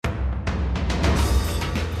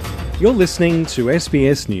You're listening to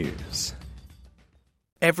SBS News.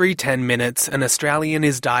 Every 10 minutes, an Australian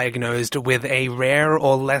is diagnosed with a rare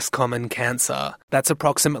or less common cancer. That's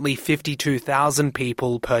approximately 52,000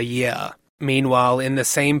 people per year. Meanwhile, in the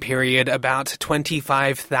same period, about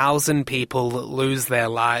 25,000 people lose their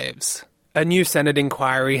lives. A new Senate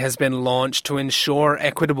inquiry has been launched to ensure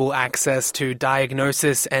equitable access to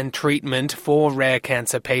diagnosis and treatment for rare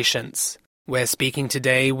cancer patients. We're speaking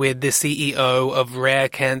today with the CEO of Rare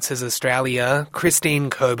Cancers Australia,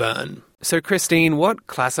 Cockburn. So Christine, what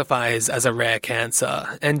classifies as a rare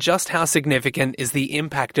cancer, and just how significant is the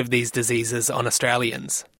impact of these diseases on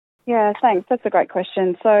Australians? Yeah, thanks. That's a great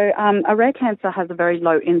question. So a rare cancer has a very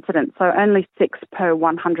low incidence, so only 6 per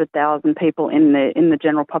 100,000 people in the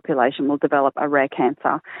general population will develop a rare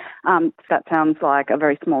cancer. That sounds like a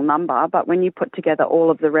very small number, but when you put together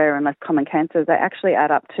all of the rare and less common cancers, they actually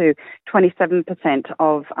add up to 27%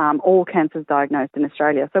 of all cancers diagnosed in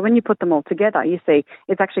Australia. So when you put them all together, you see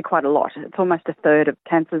it's actually quite a lot. It's almost a third of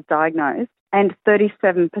cancers diagnosed. And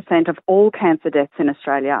 37% of all cancer deaths in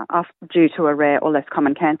Australia are due to a rare or less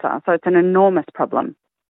common cancer. So it's an enormous problem.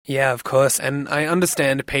 Yeah, of course. And I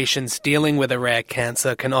understand patients dealing with a rare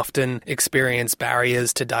cancer can often experience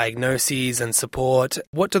barriers to diagnoses and support.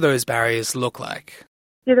 What do those barriers look like?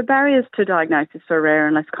 Yeah, the barriers to diagnosis for rare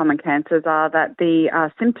and less common cancers are that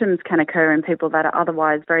the symptoms can occur in people that are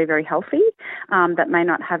otherwise very, very healthy, that may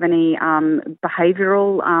not have any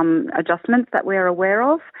behavioural adjustments that we're aware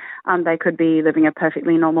of. They could be living a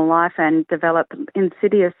perfectly normal life and develop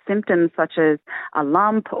insidious symptoms such as a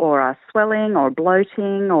lump or a swelling or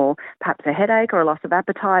bloating or perhaps a headache or a loss of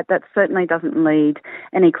appetite. That certainly doesn't lead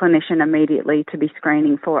any clinician immediately to be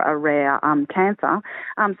screening for a rare cancer.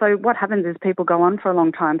 So what happens is people go on for a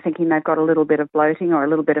long time thinking they've got a little bit of bloating or a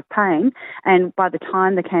little bit of pain, and by the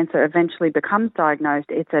time the cancer eventually becomes diagnosed,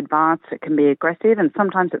 it's advanced, it can be aggressive, and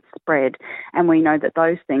sometimes it's spread, and we know that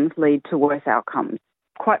those things lead to worse outcomes.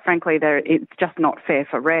 Quite frankly, it's just not fair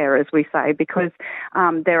for rare, as we say, because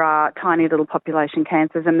there are tiny little population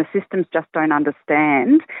cancers and the systems just don't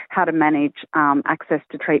understand how to manage access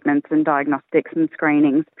to treatments and diagnostics and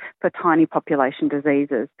screenings for tiny population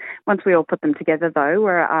diseases. Once we all put them together, though,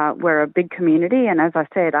 we're a big community, and as I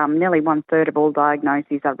said, nearly 1/3 of all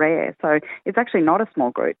diagnoses are rare. So it's actually not a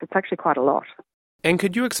small group. It's actually quite a lot. And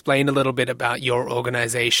could you explain a little bit about your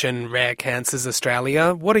organisation, Rare Cancers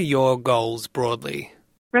Australia? What are your goals broadly?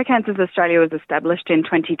 Rare Cancers Australia was established in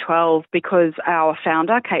 2012 because our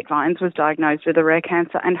founder, Kate Vines, was diagnosed with a rare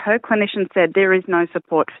cancer, and her clinician said, there is no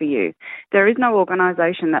support for you. There is no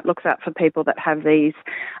organisation that looks out for people that have these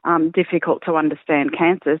difficult to understand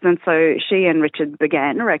cancers. And so she and Richard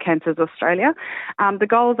began Rare Cancers Australia. The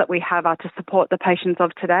goals that we have are to support the patients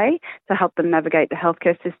of today, to help them navigate the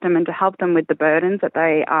healthcare system and to help them with the burdens that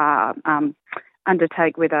they are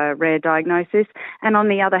undertake with a rare diagnosis. And on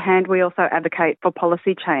the other hand, we also advocate for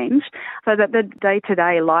policy change so that the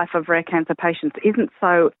day-to-day life of rare cancer patients isn't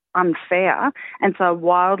so unfair and so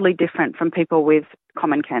wildly different from people with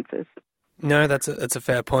common cancers. No, that's a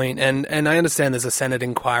fair point. And I understand there's a Senate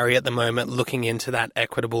inquiry at the moment looking into that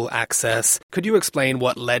equitable access. Could you explain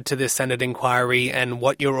what led to this Senate inquiry and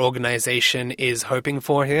what your organisation is hoping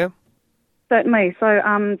for here? Certainly. So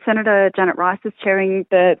Senator Janet Rice is chairing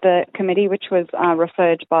the committee, which was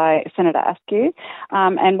referred by Senator Askew.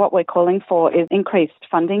 And what we're calling for is increased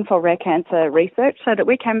funding for rare cancer research so that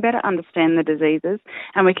we can better understand the diseases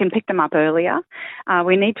and we can pick them up earlier.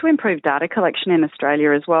 We need to improve data collection in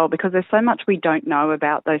Australia as well because there's so much we don't know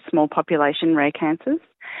about those small population rare cancers.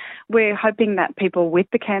 We're hoping that people with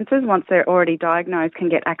the cancers, once they're already diagnosed, can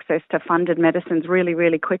get access to funded medicines really,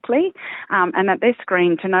 really quickly, and that they're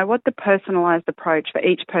screened to know what the personalised approach for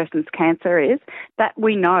each person's cancer is. That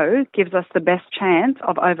we know gives us the best chance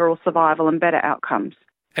of overall survival and better outcomes.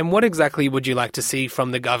 And what exactly would you like to see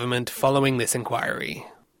from the government following this inquiry?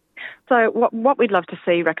 So what we'd love to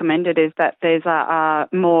see recommended is that there's a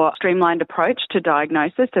more streamlined approach to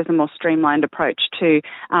diagnosis, there's a more streamlined approach to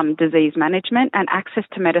disease management and access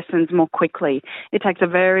to medicines more quickly. It takes a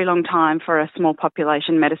very long time for a small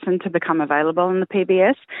population medicine to become available in the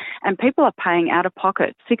PBS, and people are paying out of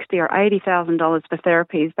pocket $60,000 or $80,000 for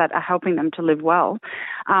therapies that are helping them to live well.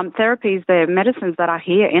 Therapies, they're medicines that are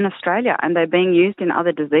here in Australia and they're being used in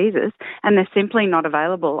other diseases, and they're simply not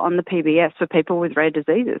available on the PBS for people with rare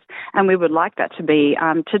diseases. And we would like that to be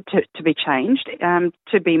changed,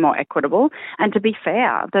 to be more equitable and to be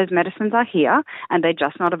fair. Those medicines are here and they're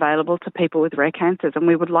just not available to people with rare cancers, and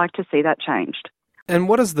we would like to see that changed. And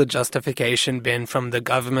what has the justification been from the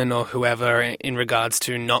government or whoever in regards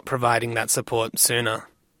to not providing that support sooner?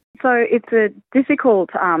 So it's a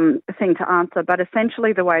difficult thing to answer, but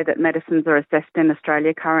essentially the way that medicines are assessed in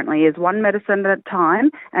Australia currently is one medicine at a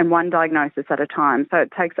time and one diagnosis at a time. So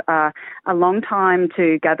it takes a long time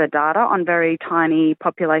to gather data on very tiny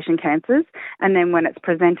population cancers, and then when it's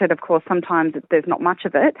presented, of course, sometimes there's not much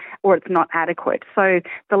of it or it's not adequate. So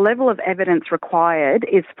the level of evidence required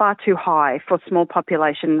is far too high for small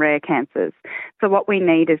population rare cancers. So what we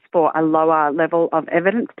need is for a lower level of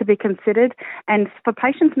evidence to be considered, and for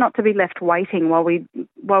patients not to be left waiting while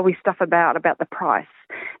we stuff about the price.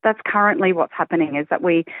 That's currently what's happening, is that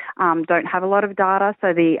we don't have a lot of data,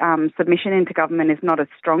 so the submission into government is not as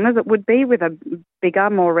strong as it would be with a bigger,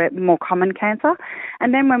 more common cancer.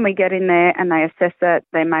 And then when we get in there and they assess that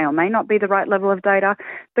there may or may not be the right level of data,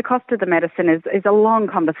 the cost of the medicine is a long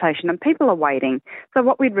conversation and people are waiting. So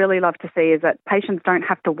what we'd really love to see is that patients don't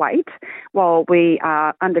have to wait while we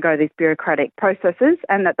undergo these bureaucratic processes,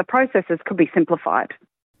 and that the processes could be simplified.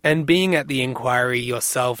 And being at the inquiry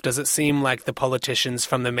yourself, does it seem like the politicians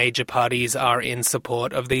from the major parties are in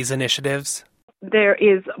support of these initiatives? There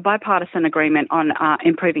is bipartisan agreement on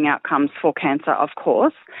improving outcomes for cancer, of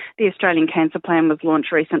course. The Australian Cancer Plan was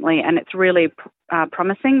launched recently and it's really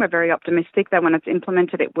promising. We're very optimistic that when it's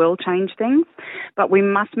implemented it will change things. But we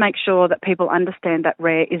must make sure that people understand that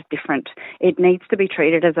rare is different. It needs to be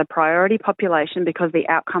treated as a priority population because the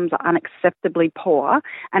outcomes are unacceptably poor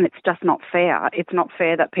and it's just not fair. It's not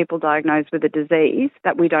fair that people diagnosed with a disease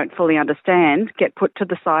that we don't fully understand get put to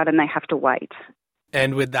the side and they have to wait.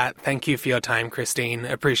 And with that, thank you for your time, Christine.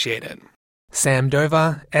 Appreciate it. Sam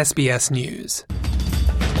Dover, SBS News.